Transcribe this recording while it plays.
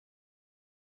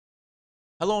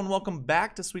Hello and welcome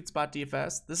back to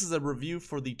SweetSpotDFS. This is a review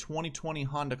for the 2020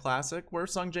 Honda Classic where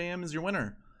Sungjae Im is your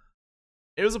winner.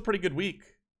 It was a pretty good week.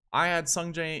 I had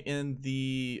Sungjae in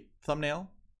the thumbnail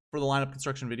for the lineup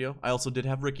construction video. I also did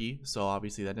have Ricky, so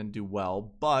obviously that didn't do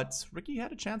well, but Ricky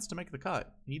had a chance to make the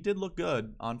cut. He did look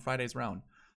good on Friday's round.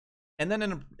 And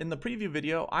then in the preview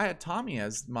video, I had Tommy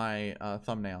as my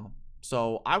thumbnail.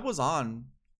 So I was on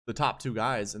the top two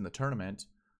guys in the tournament.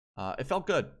 It felt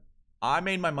good. I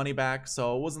made my money back,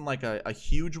 so it wasn't like a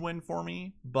huge win for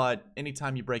me, but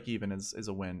anytime you break even is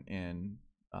a win in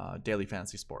daily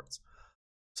fantasy sports.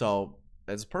 So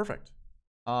that's perfect.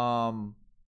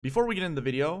 Before we get into the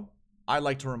video, I'd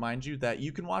like to remind you that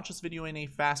you can watch this video in a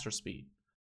faster speed.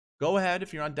 Go ahead,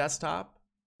 if you're on desktop,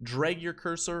 drag your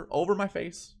cursor over my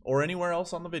face or anywhere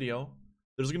else on the video.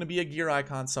 There's going to be a gear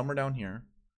icon somewhere down here.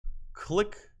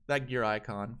 Click that gear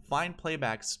icon, find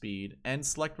playback speed, and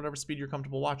select whatever speed you're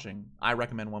comfortable watching. I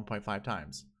recommend 1.5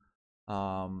 times.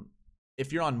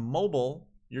 If you're on mobile,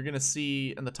 you're going to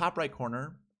see in the top right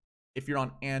corner, if you're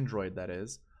on Android that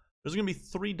is, there's going to be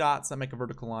 3 dots that make a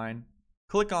vertical line.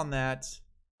 Click on that,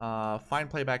 find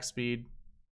playback speed.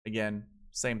 Again,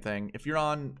 same thing. If you're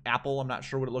on Apple, I'm not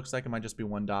sure what it looks like. It might just be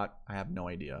 1 dot. I have no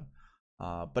idea.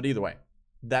 But either way,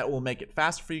 that will make it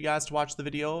faster for you guys to watch the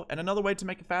video. And another way to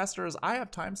make it faster is I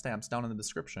have timestamps down in the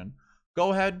description.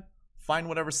 Go ahead, find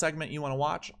whatever segment you want to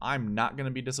watch. I'm not going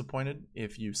to be disappointed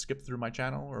if you skip through my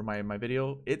channel or my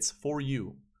video. It's for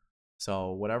you.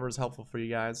 So whatever is helpful for you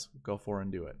guys, go for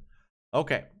and do it.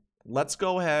 Okay, let's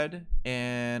go ahead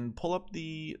and pull up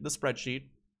the spreadsheet.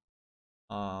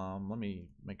 Let me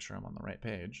make sure I'm on the right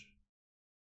page.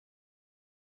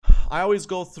 I always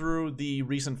go through the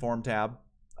recent form tab.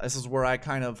 This is where I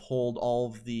kind of hold all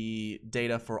of the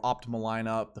data for optimal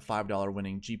lineup, the $5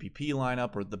 winning GPP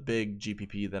lineup, or the big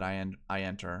GPP that I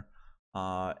enter,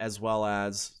 as well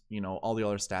as, you know, all the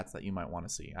other stats that you might want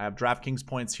to see. I have DraftKings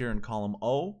points here in column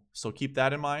O, so keep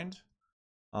that in mind.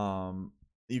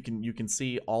 You can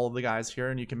see all of the guys here,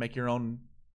 and you can make your own.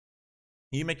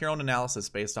 You can make your own analysis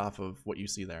based off of what you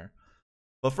see there.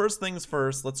 But first things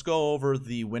first, let's go over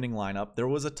the winning lineup. There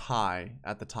was a tie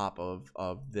at the top of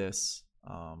this.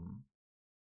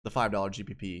 The $5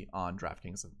 GPP on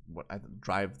DraftKings. What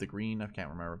Drive the Green? I can't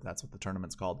remember if that's what the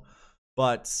tournament's called.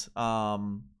 But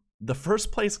the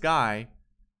first place guy,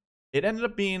 it ended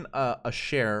up being a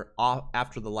share off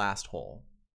after the last hole.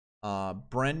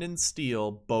 Brendan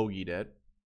Steele bogeyed it,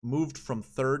 moved from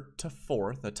 3rd to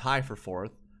 4th, a tie for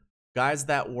 4th. Guys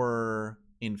that were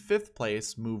in 5th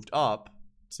place moved up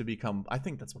to become, I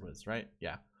think that's what it is, right?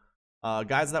 Yeah.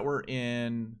 Guys that were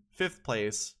in 5th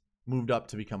place moved up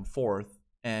to become 4th,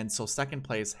 and so 2nd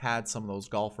place had some of those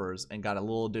golfers and got a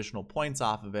little additional points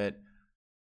off of it.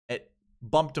 It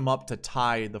bumped them up to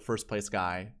tie the 1st place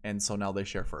guy, and so now they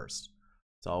share 1st.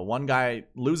 So one guy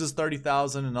loses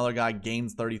 30,000, another guy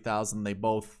gains 30,000. They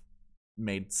both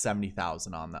made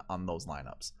 70,000 on those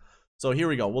lineups. So here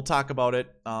we go. We'll talk about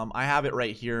it. I have it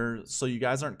right here so you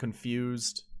guys aren't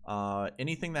confused.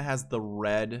 Anything that has the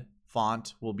red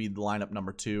font will be the lineup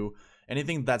number 2.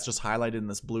 Anything that's just highlighted in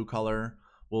this blue color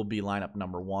will be lineup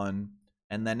number 1.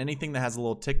 And then anything that has a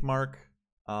little tick mark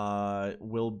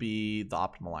will be the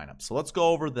optimal lineup. So let's go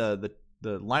over the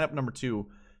lineup number 2.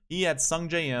 He had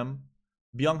Sungjae Im,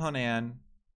 Byung-Hun An,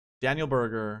 Daniel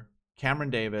Berger, Cameron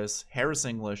Davis, Harris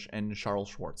English, and Charles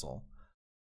Schwartzel.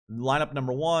 Lineup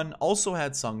number 1 also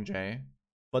had Sungjae,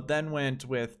 but then went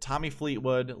with Tommy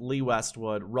Fleetwood, Lee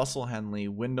Westwood, Russell Henley,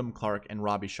 Wyndham Clark, and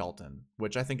Robbie Shelton,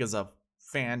 which I think is a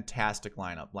fantastic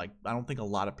lineup. Like, I don't think a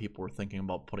lot of people were thinking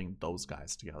about putting those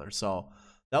guys together. So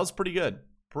that was pretty good.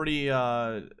 Pretty,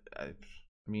 I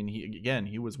mean,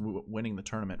 he was winning the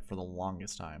tournament for the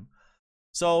longest time.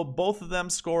 So both of them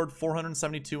scored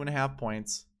 472.5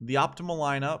 points. The optimal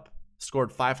lineup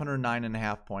scored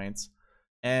 509.5 points.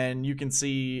 And you can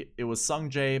see it was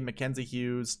Sungjae, Mackenzie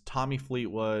Hughes, Tommy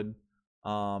Fleetwood,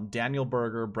 Daniel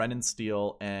Berger, Brendan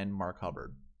Steele, and Mark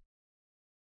Hubbard.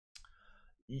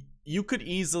 You could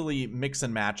easily mix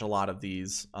and match a lot of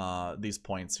these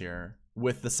points here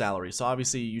with the salary. So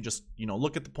obviously you just, you know,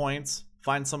 look at the points,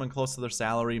 find someone close to their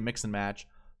salary, mix and match.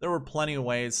 There were plenty of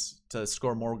ways to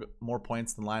score more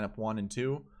points than lineup 1 and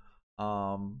 2.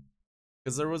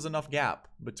 Because there was enough gap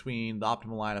between the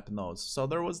optimal lineup and those. So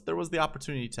there was the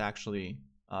opportunity to actually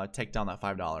take down that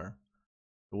 $5.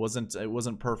 It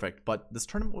wasn't perfect, but this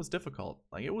tournament was difficult.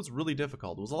 Like, it was really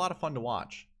difficult. It was a lot of fun to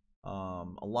watch. A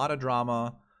lot of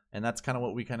drama, and that's kind of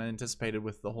what we kind of anticipated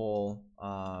with the whole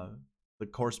the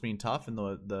course being tough and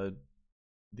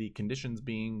the conditions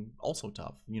being also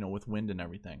tough, you know, with wind and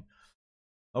everything.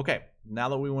 Okay, now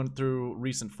that we went through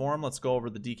recent form, let's go over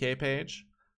the DK page.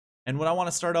 And what I want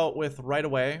to start out with right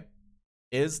away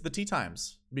is the tee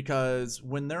times, because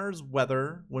when there's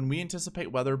weather, when we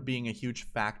anticipate weather being a huge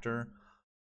factor,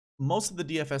 most of the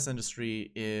DFS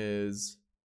industry is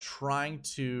trying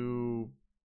to,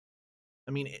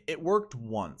 I mean, it worked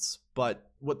once,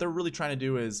 but what they're really trying to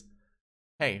do is,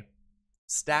 hey,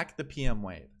 stack the PM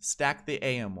wave, stack the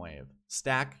AM wave,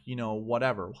 stack,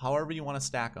 whatever, however you want to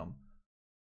stack them.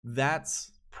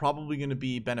 That's probably going to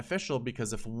be beneficial,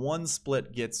 because if one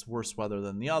split gets worse weather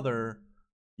than the other,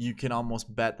 you can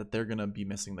almost bet that they're going to be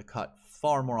missing the cut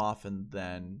far more often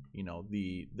than,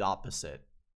 the opposite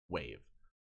wave.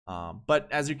 But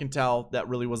as you can tell, that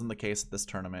really wasn't the case at this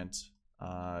tournament.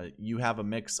 You have a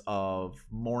mix of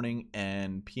morning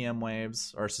and PM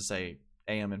waves, or to say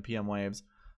AM and PM waves.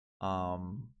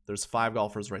 There's 5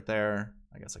 golfers right there.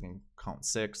 I guess I can count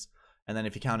 6. And then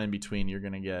if you count in between, you're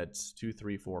going to get 2,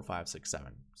 3, 4, 5, 6,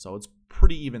 7. So it's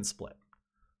pretty even split.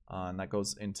 And that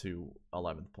goes into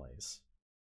 11th place.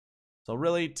 So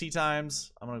really, tee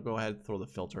times, I'm going to go ahead and throw the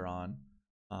filter on.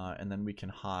 And then we can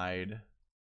hide.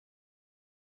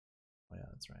 Oh, yeah,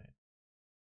 that's right.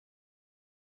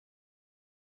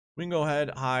 We can go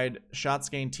ahead, hide shots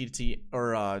gained tee to tee,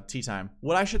 or tee time.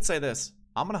 What I should say this,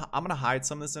 I'm gonna hide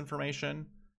some of this information.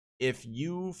 If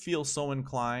you feel so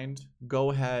inclined,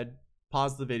 go ahead,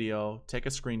 pause the video, take a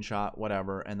screenshot,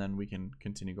 whatever, and then we can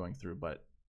continue going through. But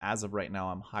as of right now,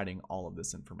 I'm hiding all of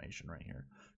this information right here,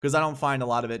 because I don't find a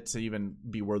lot of it to even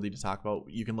be worthy to talk about.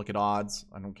 You can look at odds,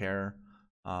 I don't care.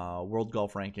 World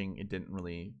golf ranking, it didn't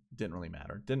really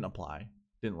matter. Didn't apply.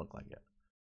 Didn't look like it.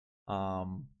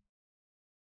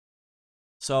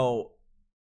 So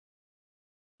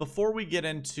before we get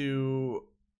into,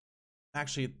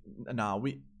 actually, no,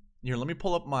 here, let me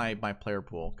pull up my player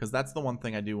pool, because that's the one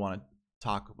thing I do want to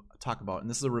talk about. And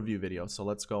this is a review video, so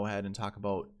let's go ahead and talk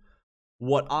about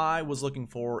what I was looking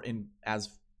for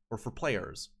for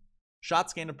players.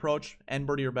 Shots gained approach, N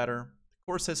birdie or better.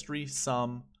 Course history,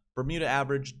 some. Bermuda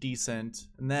average, decent.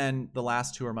 And then the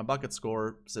last 2 are my bucket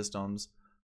score systems.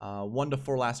 1 to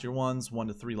 4 last year 1s, 1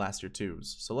 to 3 last year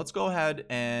 2s. So let's go ahead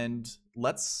and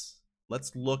let's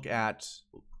just look at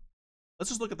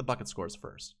the bucket scores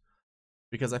first,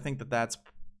 because I think that's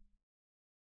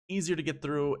easier to get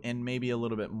through and maybe a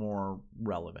little bit more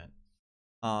relevant.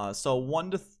 So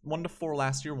 1 to 4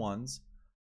 last year 1s.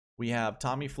 We have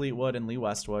Tommy Fleetwood and Lee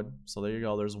Westwood. So there you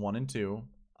go. There's 1 and 2.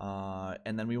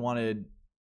 And then we wanted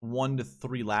 1 to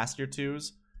 3 last year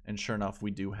 2s, and sure enough,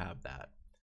 we do have that.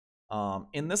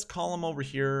 In this column over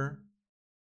here,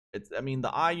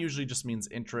 the I usually just means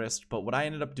interest, but what I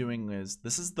ended up doing is,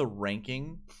 this is the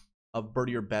ranking of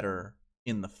birdie or better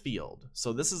in the field.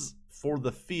 So this is for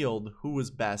the field, who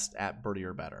was best at birdie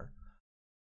or better.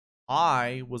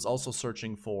 I was also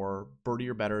searching for birdie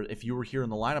or better. If you were here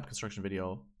in the lineup construction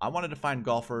video, I wanted to find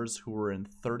golfers who were in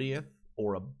 30th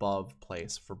or above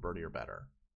place for birdie or better.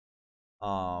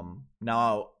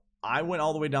 Now, I went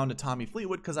all the way down to Tommy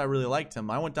Fleetwood because I really liked him.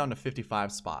 I went down to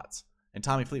 55 spots. And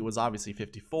Tommy Fleetwood was obviously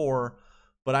 54.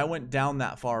 But I went down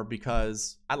that far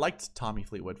because I liked Tommy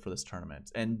Fleetwood for this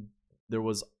tournament. And there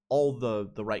was all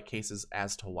the right cases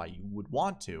as to why you would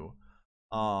want to.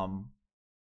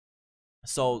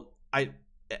 So,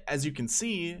 as you can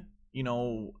see,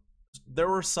 there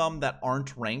were some that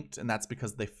aren't ranked. And that's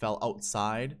because they fell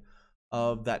outside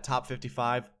of that top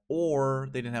 55, or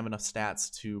they didn't have enough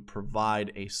stats to provide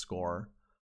a score.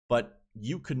 But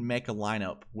you could make a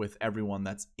lineup with everyone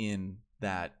that's in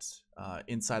that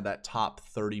inside that top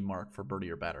 30 mark for birdie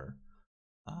or better.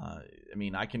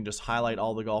 I can just highlight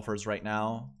all the golfers right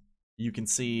now. You can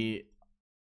see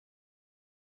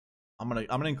I'm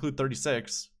gonna include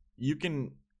 36. You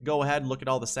can go ahead and look at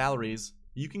all the salaries.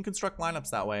 You can construct lineups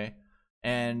that way,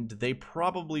 and they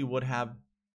probably would have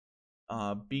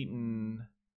beaten.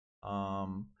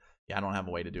 I don't have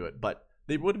a way to do it, but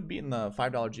they would have beaten the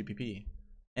 $5 GPP.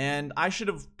 And I should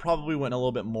have probably went a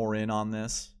little bit more in on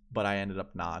this, but I ended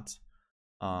up not.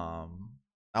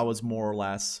 I was more or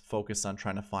less focused on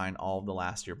trying to find all of the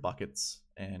last year buckets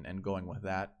and going with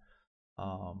that.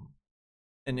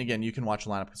 And again, you can watch a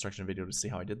lineup construction video to see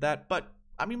how I did that. But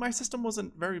my system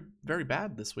wasn't very, very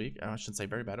bad this week. I shouldn't say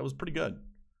very bad. It was pretty good.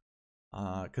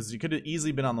 Because you could have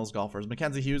easily been on those golfers.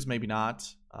 Mackenzie Hughes, maybe not.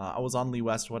 I was on Lee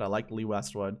Westwood. I liked Lee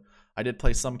Westwood. I did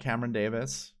play some Cameron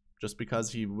Davis just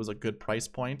because he was a good price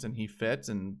point and he fit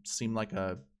and seemed like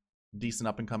a decent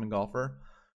up-and-coming golfer.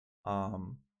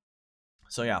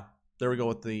 So yeah, there we go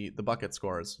with the bucket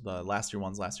scores, the last year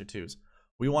 1s, last year 2s.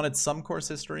 We wanted some course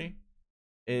history.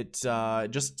 It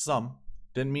just some.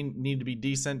 Didn't need to be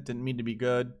decent, didn't mean to be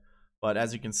good, but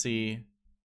as you can see,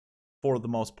 for the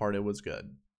most part, it was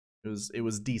good. It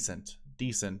was decent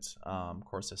decent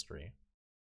course history.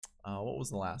 What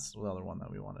was the other one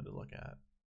that we wanted to look at?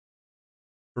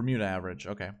 Bermuda average.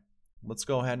 Okay. Let's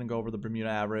go ahead and go over the Bermuda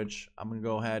average. I'm going to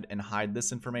go ahead and hide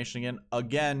this information again.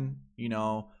 Again, you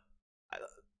know,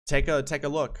 take a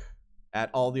look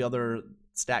at all the other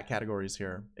stat categories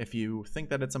here. If you think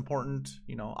that it's important,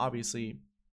 you know, obviously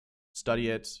study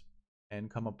it and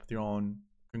come up with your own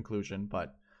conclusion.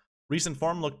 But recent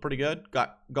form looked pretty good.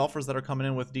 Got golfers that are coming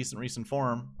in with decent recent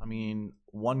form. I mean,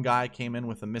 one guy came in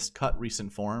with a missed cut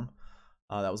recent form.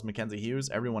 That was Mackenzie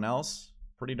Hughes. Everyone else,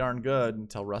 pretty darn good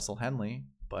until Russell Henley.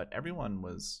 But everyone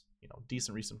was, you know,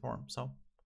 decent recent form. So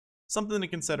something to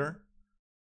consider.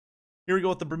 Here we go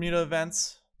with the Bermuda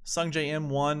events. Sungjae Im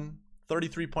won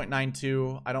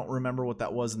 33.92. I don't remember what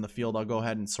that was in the field. I'll go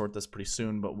ahead and sort this pretty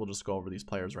soon, but we'll just go over these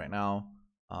players right now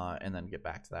and then get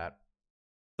back to that.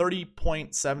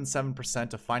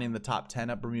 30.77% of finding the top 10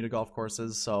 at Bermuda golf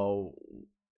courses. So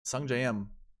Sungjae Im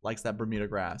likes that Bermuda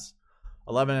grass.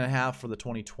 11.5 for the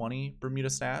 2020 Bermuda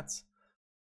stats.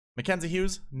 Mackenzie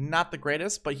Hughes, not the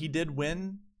greatest, but he did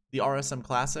win the RSM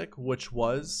Classic, which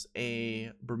was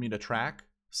a Bermuda track.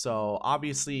 So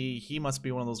obviously he must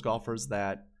be one of those golfers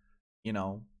that, you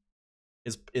know,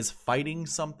 is fighting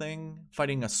something,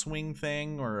 fighting a swing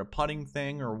thing or a putting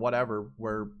thing or whatever,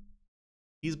 where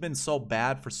he's been so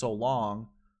bad for so long.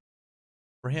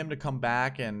 For him to come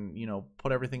back and, you know,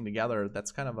 put everything together,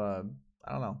 that's kind of a,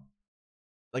 I don't know.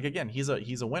 Like, again, he's a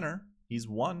winner. He's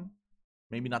won.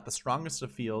 Maybe not the strongest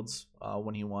of fields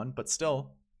when he won, but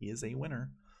still, he is a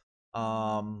winner.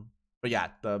 But yeah,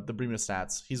 the Bermuda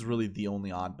stats, he's really the only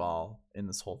oddball in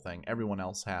this whole thing. Everyone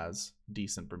else has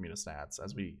decent Bermuda stats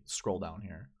as we scroll down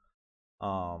here.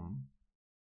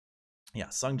 Yeah,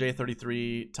 Sungjae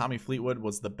 33, Tommy Fleetwood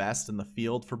was the best in the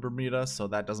field for Bermuda, so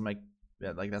that doesn't make,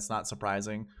 like, that's not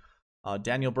surprising.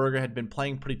 Daniel Berger had been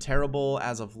playing pretty terrible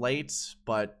as of late,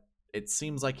 but it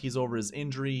seems like he's over his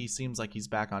injury. He seems like he's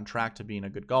back on track to being a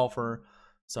good golfer.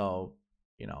 So,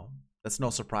 you know, that's no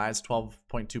surprise.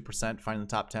 12.2% finding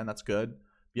the top 10. That's good.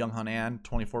 Byung-Hun An,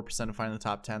 24% of finding the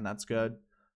top 10. That's good.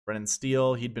 Brennan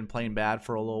Steele, he'd been playing bad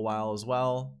for a little while as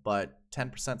well, but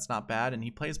 10% is not bad, and he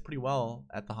plays pretty well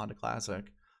at the Honda Classic.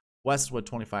 Westwood,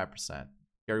 25%.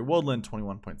 Gary Woodland,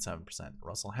 21.7%.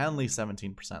 Russell Henley,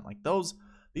 17%. Like,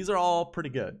 these are all pretty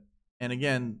good. And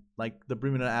again, like the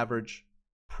Bermuda average,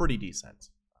 pretty decent.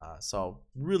 So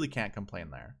really can't complain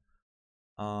there.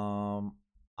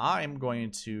 I'm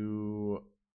going to,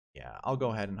 yeah, I'll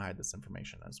go ahead and hide this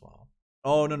information as well.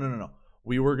 Oh, no.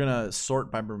 We were going to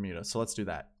sort by Bermuda. So let's do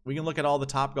that. We can look at all the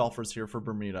top golfers here for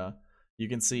Bermuda. You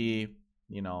can see,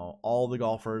 you know, all the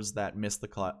golfers that missed the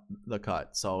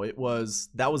cut. So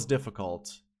that was difficult.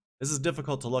 This is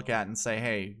difficult to look at and say,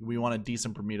 hey, we want a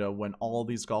decent Bermuda when all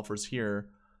these golfers here,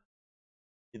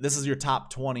 this is your top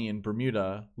 20 in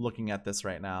Bermuda looking at this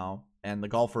right now. And the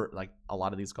golfer, like a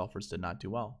lot of these golfers did not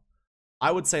do well.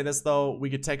 I would say this though,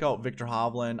 we could take out Victor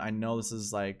Hovland. I know this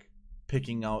is like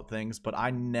picking out things, but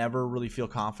I never really feel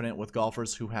confident with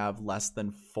golfers who have less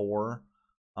than 4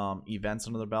 events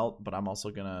under their belt, but I'm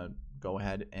also going to go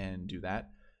ahead and do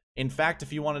that. In fact,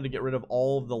 if you wanted to get rid of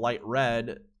all of the light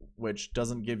red, which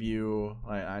doesn't give you,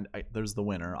 there's the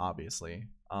winner, obviously,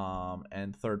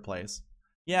 and third place.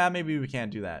 Yeah, maybe we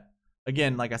can't do that.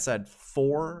 Again, like I said,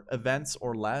 4 events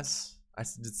or less. I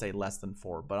did say less than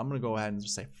 4, but I'm going to go ahead and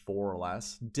just say 4 or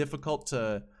less. Difficult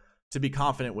to be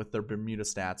confident with their Bermuda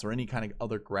stats or any kind of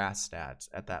other grass stats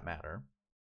at that matter.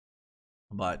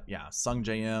 But yeah,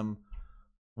 Sungjae Im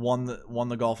won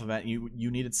the golf event. You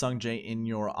needed Sungjae in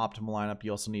your optimal lineup.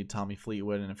 You also need Tommy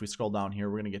Fleetwood, and if we scroll down here,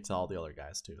 we're going to get to all the other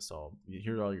guys too. So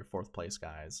here are all your 4th place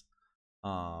guys.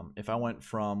 If I went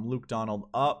from Luke Donald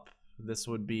up, this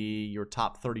would be your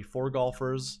top 34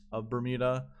 golfers of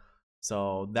Bermuda.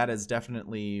 So that is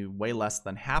definitely way less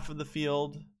than half of the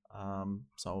field.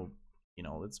 So, you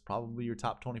know, it's probably your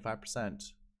top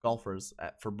 25% golfers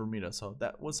for Bermuda. So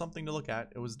that was something to look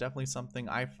at. It was definitely something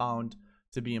I found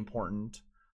to be important.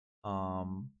 I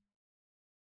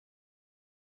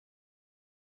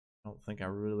don't think I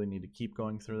really need to keep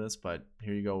going through this, but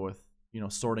here you go with, you know,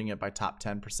 sorting it by top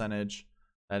 10 percentage.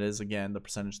 That is, again, the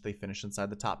percentage they finish inside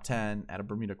the top 10 at a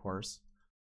Bermuda course.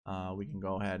 We can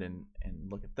go ahead and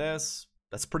look at this.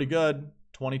 That's pretty good.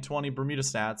 2020 Bermuda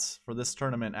stats for this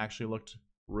tournament actually looked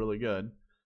really good.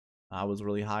 I was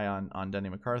really high on Denny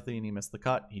McCarthy, and he missed the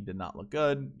cut. He did not look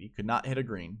good. He could not hit a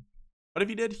green. But if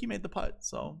he did, he made the putt.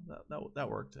 So that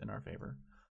worked in our favor.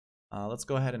 Let's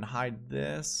go ahead and hide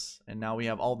this. And now we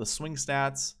have all the swing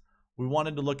stats. We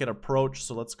wanted to look at approach,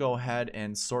 so let's go ahead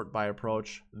and sort by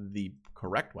approach the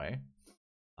correct way.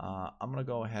 I'm going to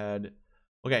go ahead.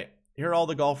 Okay, here are all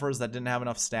the golfers that didn't have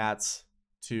enough stats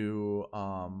to,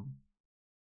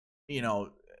 you know,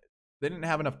 they didn't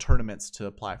have enough tournaments to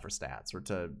apply for stats or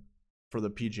for the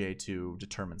PGA to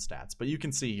determine stats. But you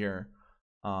can see here,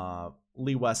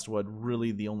 Lee Westwood,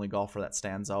 really the only golfer that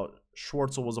stands out.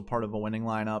 Schwartzel was a part of a winning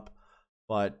lineup,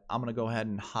 but I'm going to go ahead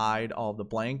and hide all of the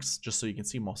blanks just so you can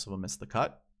see most of them missed the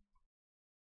cut.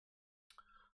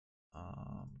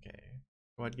 Okay,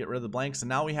 go ahead and get rid of the blanks. And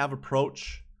now we have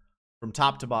approach from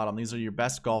top to bottom. These are your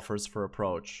best golfers for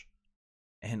approach.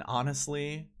 And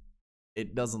honestly,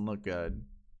 it doesn't look good.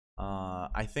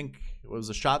 I think it was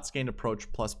a shots gained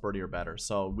approach plus birdie or better.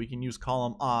 So we can use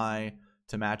column I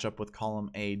to match up with column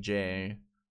AJ.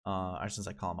 I shouldn't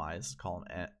say column I, this is column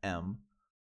M,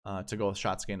 to go with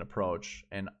shots gained approach.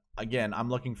 And again, I'm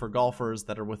looking for golfers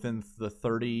that are within the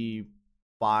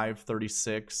 35,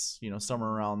 36, you know, somewhere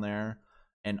around there,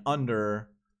 and under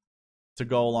to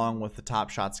go along with the top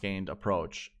shots gained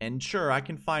approach. And sure, I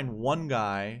can find one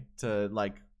guy to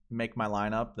like make my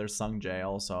lineup. There's Sung Jae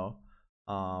also.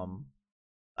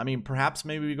 I mean, perhaps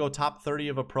maybe we go top 30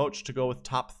 of approach to go with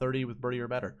top 30 with birdie or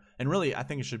better. And really, I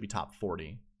think it should be top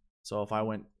 40. So if I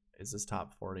went, is this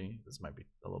top 40? This might be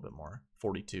a little bit more.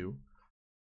 42.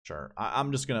 Sure.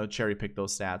 I'm just going to cherry pick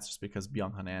those stats just because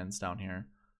Byung Hanan's down here.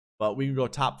 But we can go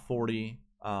top 40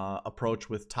 approach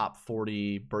with top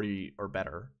 40 birdie or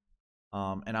better.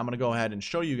 And I'm going to go ahead and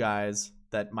show you guys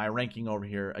that my ranking over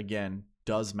here, again,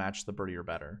 does match the birdie or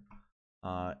better.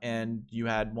 And you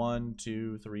had 1,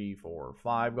 2, 3, 4,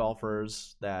 5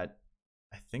 golfers that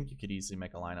I think you could easily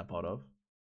make a lineup out of.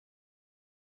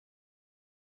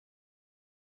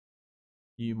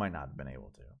 You might not have been able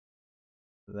to.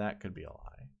 That could be a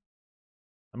lie.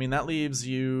 I mean, that leaves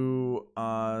you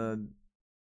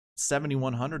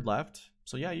 7,100 left.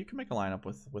 So yeah, you can make a lineup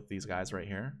with these guys right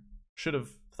here. Should have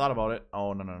thought about it.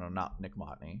 Oh, no, not Nick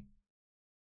Motney.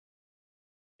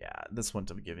 Yeah, this wouldn't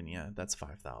have given you. That's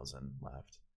 5,000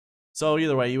 left. So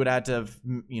either way, you would have to have,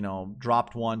 you know,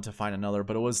 dropped one to find another.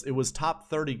 But it was top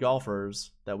 30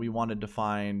 golfers that we wanted to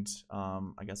find.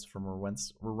 I guess from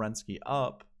Wierenski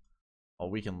up. Oh,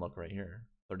 we can look right here.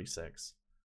 36.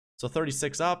 So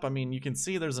 36 up. I mean, you can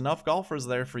see there's enough golfers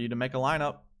there for you to make a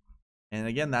lineup. And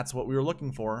again, that's what we were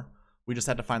looking for. We just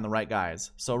had to find the right guys.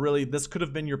 So really, this could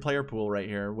have been your player pool right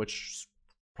here, which is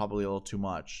probably a little too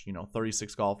much. You know,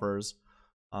 36 golfers.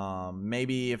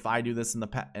 Maybe if I do this in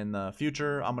the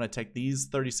future, I'm going to take these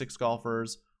 36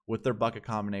 golfers with their bucket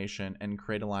combination and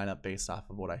create a lineup based off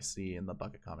of what I see in the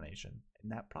bucket combination.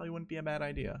 And that probably wouldn't be a bad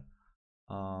idea.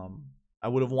 I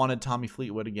would have wanted Tommy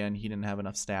Fleetwood again. He didn't have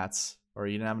enough stats, or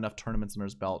he didn't have enough tournaments under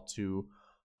his belt to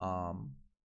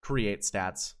create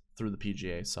stats through the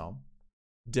PGA. So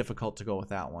difficult to go with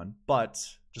that one. But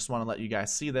just want to let you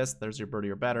guys see this. There's your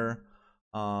birdie or better.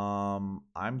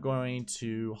 I'm going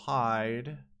to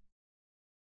hide.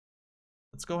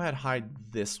 Let's go ahead and hide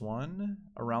this one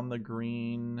around the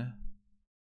green.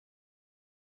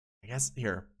 I guess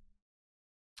here.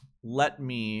 Let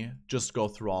me just go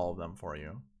through all of them for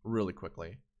you really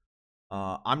quickly.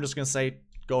 I'm just going to say,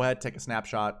 go ahead, take a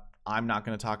snapshot. I'm not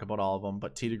going to talk about all of them,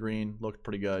 but tee to green looked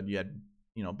pretty good. You had,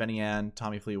 you know, Benny Ann,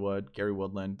 Tommy Fleetwood, Gary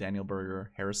Woodland, Daniel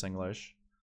Berger, Harris English.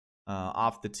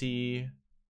 Off the tee,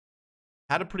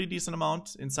 had a pretty decent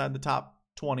amount inside the top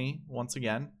 20 once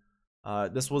again.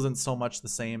 This wasn't so much the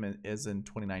same as in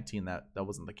 2019. That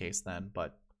wasn't the case then,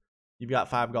 but you've got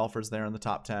 5 golfers there in the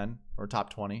top 10 or top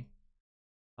 20.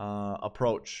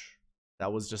 Approach,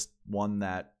 that was just one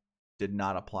that did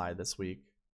not apply this week.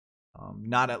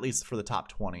 Not at least for the top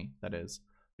 20, that is.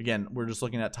 Again, we're just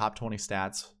looking at top 20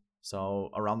 stats.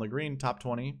 So around the green, top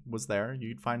 20 was there.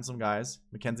 You'd find some guys.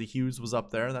 Mackenzie Hughes was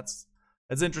up there. That's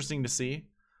interesting to see.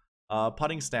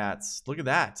 Putting stats, look at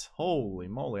that. Holy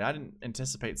moly, I didn't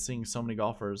anticipate seeing so many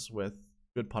golfers with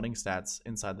good putting stats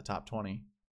inside the top 20.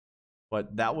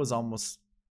 But that was almost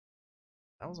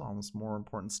more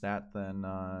important stat than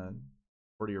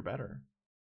 40 or better.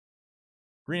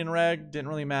 Green and reg didn't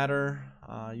really matter.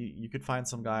 You could find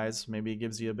some guys. Maybe it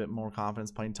gives you a bit more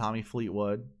confidence playing Tommy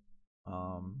Fleetwood.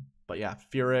 But yeah,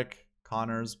 Furyk,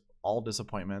 Connors, all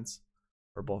disappointments.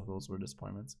 Or both of those were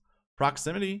disappointments.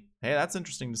 Proximity, hey, that's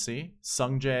interesting to see.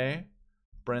 Sung Jae,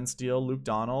 Brennan Steele, Luke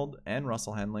Donald, and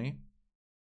Russell Henley.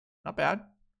 Not bad.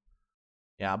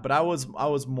 Yeah, but I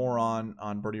was more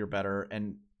on birdie or better,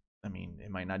 and I mean,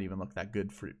 it might not even look that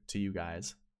good to you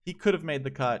guys. He could have made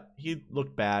the cut. He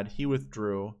looked bad. He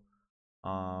withdrew.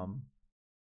 I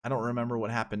don't remember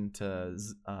what happened to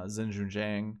Xinjun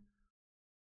Zhang.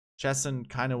 Chesson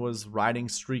kind of was riding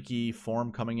streaky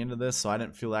form coming into this, so I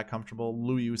didn't feel that comfortable.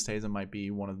 Louis Oosthuizen might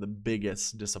be one of the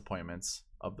biggest disappointments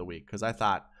of the week because I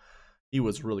thought he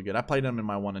was really good. I played him in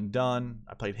my one and done.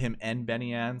 I played him and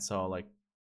Benny Ann, so like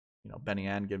You know, Benny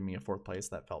Ann giving me a 4th place.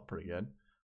 That felt pretty good.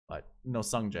 But no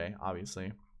Sung Jae,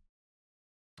 obviously.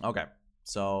 Okay,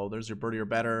 so there's your birdie or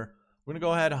better. We're going to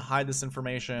go ahead and hide this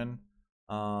information.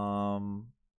 And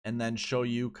then show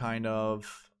you kind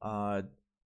of...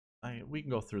 we can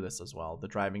go through this as well. The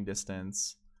driving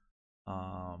distance.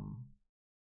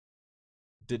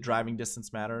 Did driving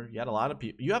distance matter? You had a lot of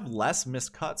people. You have less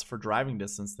missed cuts for driving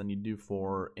distance than you do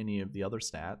for any of the other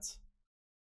stats.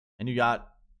 And you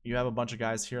have a bunch of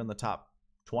guys here in the top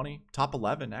 20, top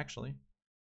 11 actually.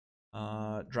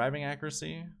 Driving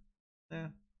accuracy, how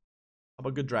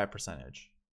about good drive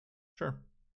percentage? Sure,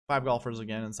 5 golfers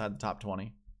again inside the top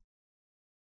 20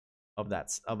 of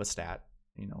a stat,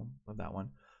 you know, of that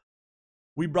one.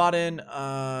 We brought in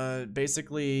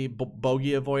basically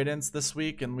bogey avoidance this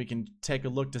week, and we can take a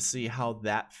look to see how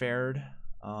that fared.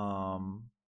 It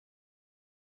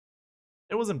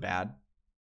wasn't bad.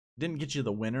 Didn't get you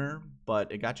the winner,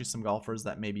 but it got you some golfers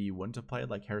that maybe you wouldn't have played,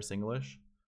 like Harris English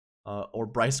or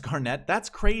Bryce Garnett. That's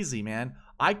crazy, man.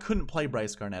 I couldn't play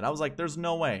Bryce Garnett. I was like, there's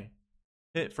no way.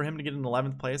 For him to get in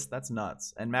 11th place, that's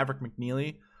nuts. And Maverick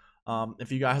McNeely,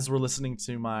 if you guys were listening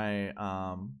to my...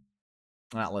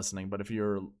 not listening, but if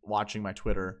you're watching my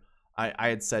Twitter, I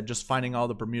had said just finding all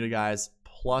the Bermuda guys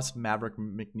plus Maverick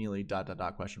McNeely ...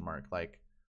 question mark. Like,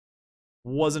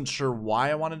 wasn't sure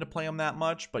why I wanted to play him that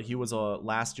much, but he was a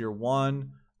last year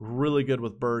 1, really good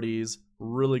with birdies,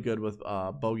 really good with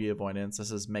bogey avoidance.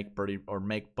 This is make birdie or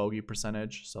make bogey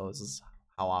percentage, so this is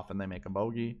how often they make a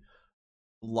bogey.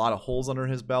 A lot of holes under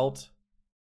his belt.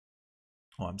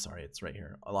 Oh, I'm sorry, it's right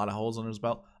here. A lot of holes under his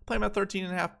belt. I play him at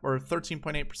 13.5 or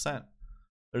 13.8%.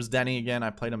 There's Denny again. I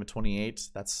played him at 28.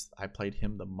 I played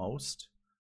him the most.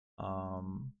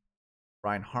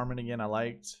 Brian Harmon again, I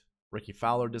liked. Ricky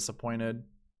Fowler, disappointed.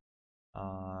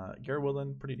 Gary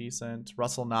Woodland, pretty decent.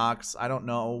 Russell Knox, I don't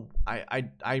know.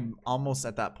 I'm almost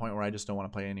at that point where I just don't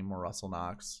want to play any more Russell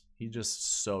Knox. He's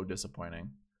just so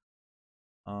disappointing.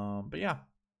 But yeah.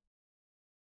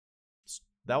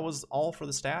 That was all for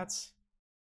the stats.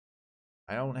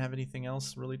 I don't have anything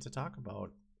else really to talk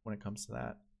about when it comes to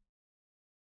that.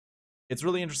 It's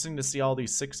really interesting to see all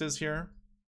these 6s here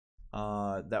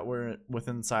that were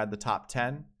within inside the top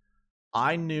 10.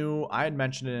 I had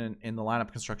mentioned it in the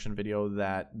lineup construction video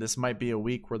that this might be a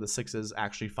week where the 6s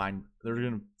actually they're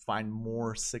going to find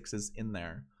more 6s in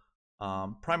there.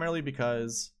 Primarily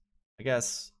because, I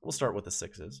guess, we'll start with the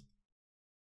 6s.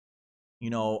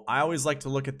 You know, I always like to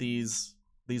look at these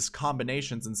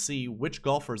combinations and see which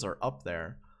golfers are up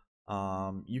there.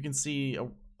 You can see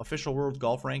official world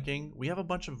golf ranking. We have a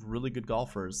bunch of really good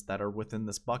golfers that are within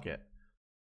this bucket.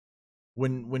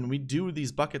 When we do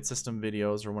these bucket system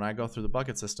videos, or when I go through the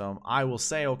bucket system, I will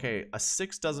say, okay, a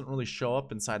 6 doesn't really show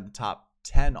up inside the top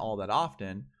 10 all that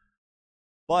often,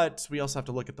 but we also have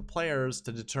to look at the players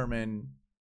to determine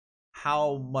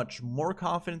how much more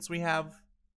confidence we have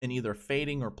in either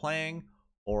fading or playing,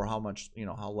 or how much, you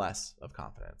know, how less of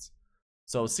confidence.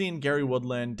 So seeing Gary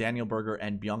Woodland, Daniel Berger,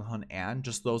 and Byung-Hun An,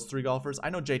 just those 3 golfers. I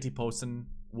know JT Poston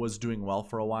was doing well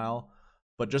for a while,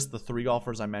 but just the 3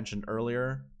 golfers I mentioned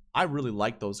earlier, I really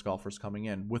like those golfers coming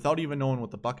in without even knowing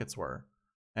what the buckets were.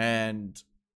 And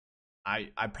I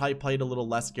probably played a little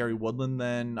less Gary Woodland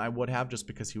than I would have just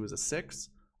because he was a 6.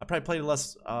 I probably played a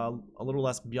little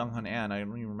less Byung-Hun An. I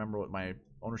don't even remember what my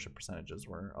ownership percentages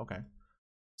were. Okay.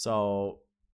 So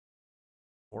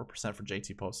 4% for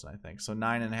JT Poston, I think. So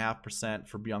 9.5%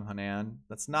 for Byung-Hun An.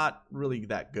 That's not really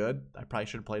that good. I probably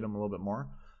should have played him a little bit more.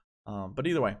 But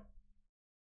either way.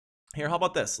 Here, how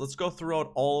about this? Let's go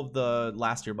throughout all of the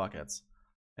last year buckets.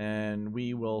 And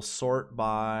we will sort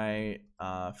by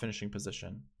finishing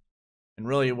position. And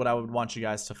really what I would want you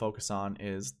guys to focus on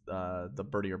is the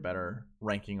birdie or better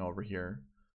ranking over here.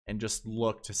 And just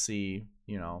look to see,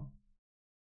 you know,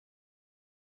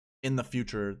 in the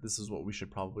future, this is what we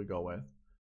should probably go with.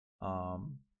 But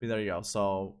there you go.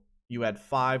 So you had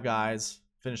 5 guys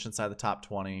finish inside the top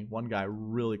 20. 1 guy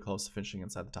really close to finishing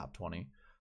inside the top 20.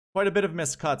 Quite a bit of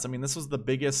missed cuts. I mean, this was the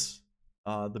biggest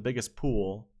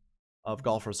pool of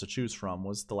golfers to choose from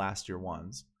was the last year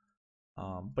ones.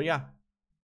 But yeah,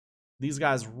 these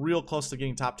guys real close to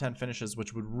getting top 10 finishes,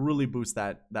 which would really boost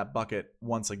that bucket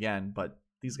once again. But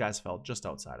these guys fell just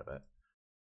outside of it.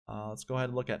 Let's go ahead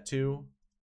and look at 2.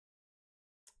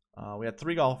 We had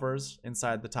 3 golfers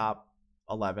inside the top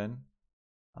 11.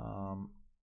 I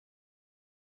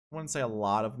wouldn't say a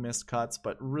lot of missed cuts,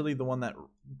 but really the one that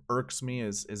irks me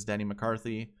is Denny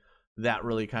McCarthy. That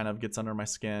really kind of gets under my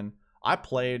skin. I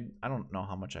don't know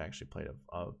how much I actually played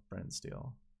of Brendan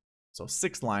Steele. So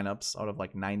 6 lineups out of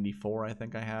like 94, I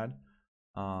think I had.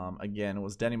 Again, it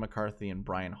was Denny McCarthy and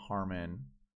Brian Harmon.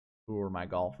 who were my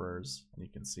golfers, and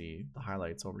you can see the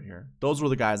highlights over here. Those were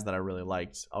the guys that I really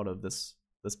liked out of this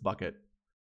bucket.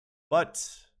 But,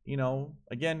 you know,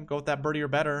 again, go with that birdie or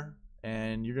better,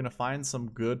 and you're going to find some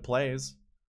good plays.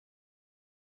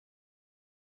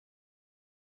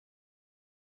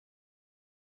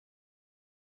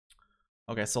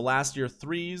 Okay, so last year,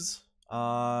 threes.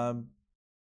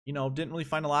 You know, didn't really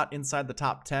find a lot inside the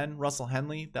top 10. Russell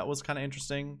Henley, that was kind of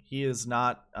interesting. He is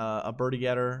not a birdie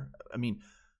getter. I mean,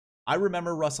 I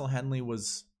remember Russell Henley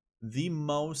was the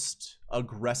most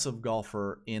aggressive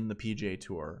golfer in the PGA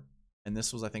Tour. And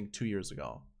this was, I think, 2 years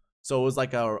ago. So it was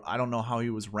like I don't know how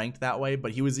he was ranked that way,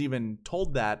 but he was even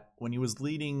told that when he was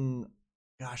leading,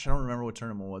 gosh, I don't remember what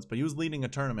tournament it was, but he was leading a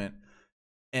tournament.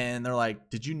 And they're like,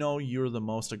 did you know you're the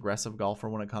most aggressive golfer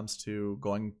when it comes to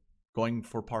going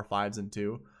for par fives and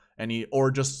two? And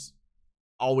or just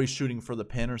always shooting for the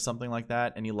pin or something like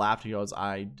that. And he laughed. He goes,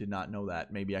 I did not know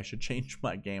that. Maybe I should change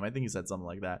my game. I think he said something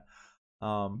like that.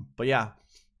 But yeah,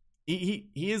 he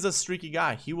is a streaky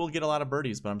guy. He will get a lot of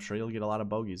birdies, but I'm sure he'll get a lot of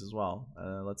bogeys as well.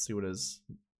 Let's see what his.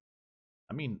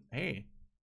 I mean, hey,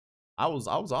 I was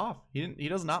off. He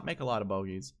does not make a lot of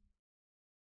bogeys.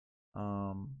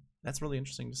 That's really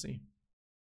interesting to see.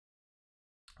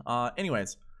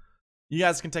 Anyways, you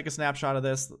guys can take a snapshot of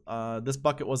this. This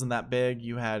bucket wasn't that big.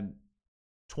 You had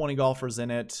 20 golfers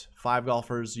in it. 5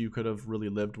 golfers you could have really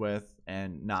lived with,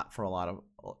 and not for a lot of,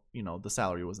 you know, the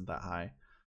salary wasn't that high.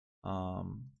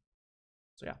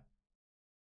 So yeah.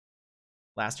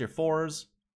 Last year, 4s.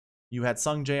 You had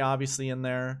Sung Jae obviously in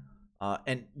there.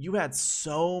 And you had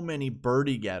so many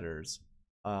birdie getters,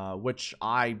 which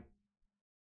I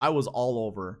was all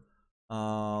over.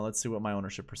 Let's see what my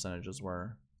ownership percentages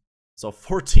were. So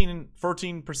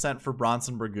 14% for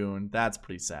Bronson Burgoon. That's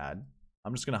pretty sad.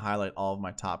 I'm just going to highlight all of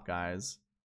my top guys.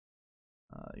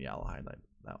 Yeah, I'll highlight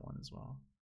that one as well.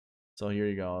 So here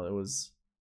you go.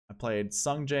 I played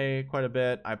Sung Jae quite a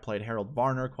bit. I played Harold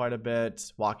Varner quite a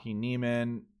bit. Joaquin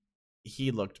Neiman.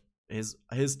 He looked, his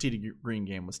tee to green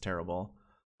game was terrible.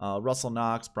 Russell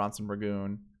Knox, Bronson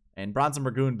Burgoon. And Bronson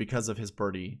Burgoon because of his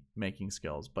birdie making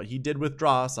skills. But he did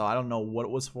withdraw, so I don't know what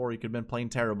it was for. He could have been playing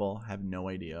terrible. I have no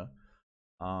idea.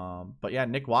 But yeah,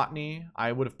 Nick Watney,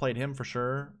 I would have played him for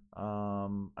sure. I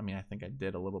mean, I think I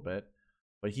did a little bit.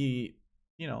 But he,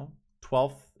 you know,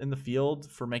 12th in the field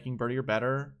for making birdie or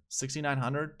better.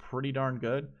 6,900, pretty darn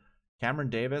good. Cameron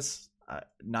Davis,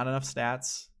 not enough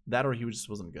stats. That or he just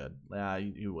wasn't good.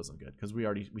 He wasn't good because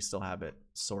we still have it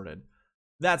sorted.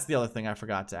 That's the other thing I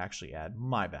forgot to actually add.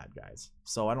 My bad, guys.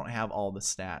 So I don't have all the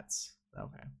stats.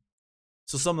 Okay.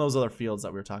 So some of those other fields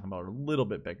that we were talking about are a little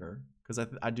bit bigger because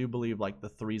I do believe like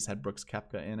the 3s had Brooks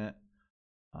Koepka in it.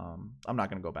 I'm not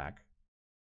going to go back,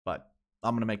 but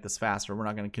I'm going to make this faster. We're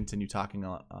not going to continue talking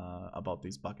about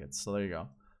these buckets. So there you go.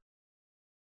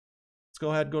 Let's go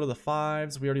ahead and go to the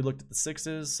 5s. We already looked at the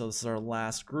 6s, so this is our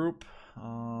last group.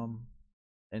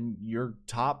 And your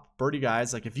top birdie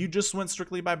guys, like if you just went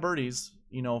strictly by birdies,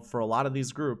 you know, for a lot of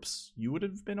these groups, you would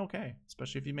have been okay,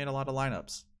 especially if you made a lot of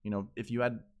lineups. You know, if you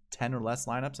had 10 or less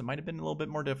lineups, it might have been a little bit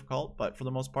more difficult, but for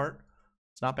the most part,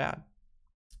 it's not bad.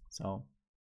 So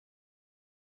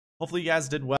hopefully you guys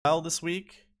did well this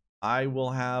week. I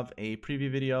will have a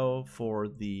preview video for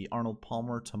the Arnold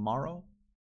Palmer tomorrow.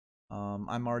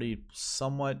 I'm already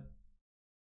somewhat,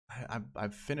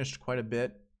 I've finished quite a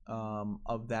bit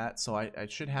of that, so I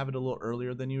should have it a little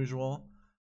earlier than usual.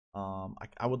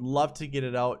 I would love to get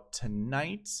it out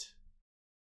tonight,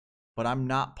 but I'm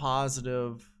not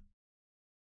positive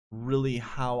really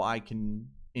how I can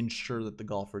ensure that the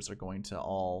golfers are going to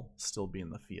all still be in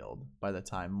the field by the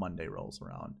time Monday rolls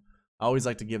around. I always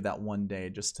like to give that one day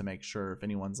just to make sure if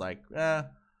anyone's like, I'm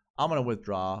gonna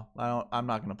withdraw, I'm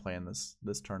not gonna play in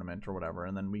this tournament or whatever,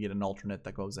 and then we get an alternate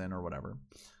that goes in or whatever.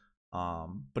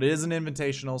 But it is an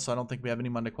invitational, so I don't think we have any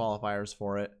Monday qualifiers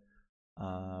for it,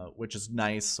 which is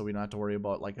nice, so we don't have to worry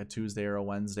about like a Tuesday or a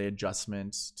Wednesday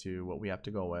adjustment to what we have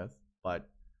to go with. But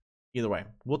either way,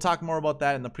 we'll talk more about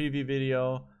that in the preview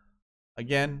video.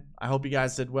 Again, I hope you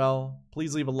guys did well.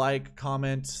 Please leave a like,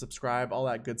 comment, subscribe, all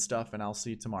that good stuff, and I'll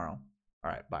see you tomorrow.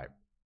 All right, bye.